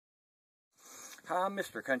Hi, I'm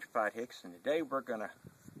Mr Countrified Hicks, and today we're going to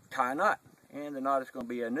tie a knot, and the knot is going to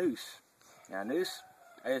be a noose. Now, a noose,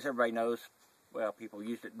 as everybody knows, well, people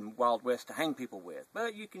used it in Wild West to hang people with,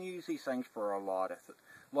 but you can use these things for a lot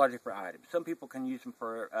of different items. Some people can use them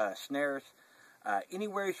for snares.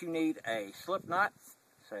 Anywhere you need a slip knot,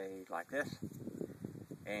 say like this,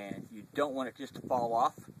 and you don't want it just to fall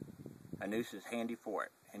off, a noose is handy for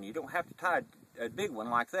it. And you don't have to tie a big one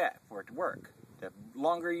like that for it to work. The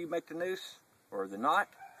longer you make the noose, or the knot,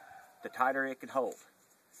 the tighter it can hold.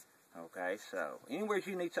 Okay, so anywhere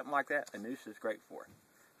you need something like that, a noose is great for it.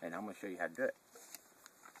 And I'm going to show you how to do it.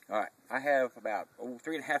 Alright, I have about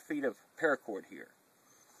 3.5 feet of paracord here.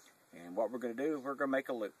 And what we're going to do is we're going to make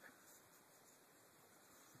a loop.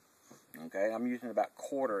 Okay, I'm using about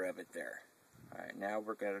 1/4 of it there. Alright, now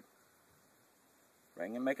we're going to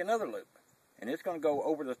bring and make another loop. And it's going to go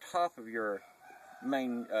over the top of your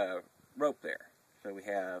main rope there. So we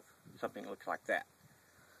have something that looks like that.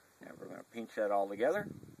 Now we're going to pinch that all together.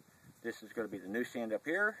 This is going to be the noose end up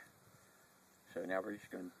here. So now we're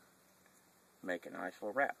just going to make a nice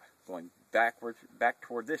little wrap, going backwards, back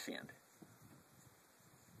toward this end.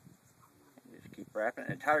 And just keep wrapping.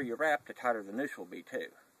 And the tighter you wrap, the tighter the noose will be too.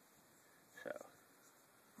 So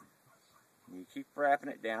you keep wrapping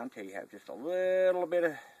it down until you have just a little bit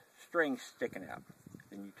of string sticking out.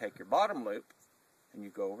 Then you take your bottom loop and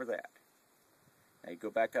you go over that. Now you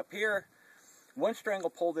go back up here. One string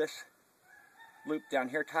will pull this loop down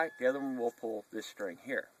here tight. The other one will pull this string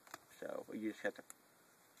here. So you just have to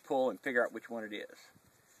pull and figure out which one it is.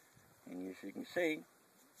 And as you can see,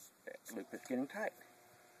 that loop is getting tight.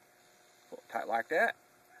 Pull it tight like that.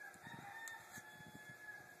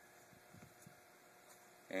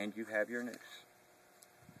 And you have your noose.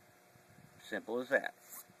 Simple as that.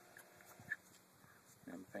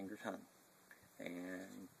 Now my fingers hung.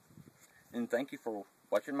 And thank you for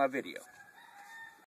watching my video.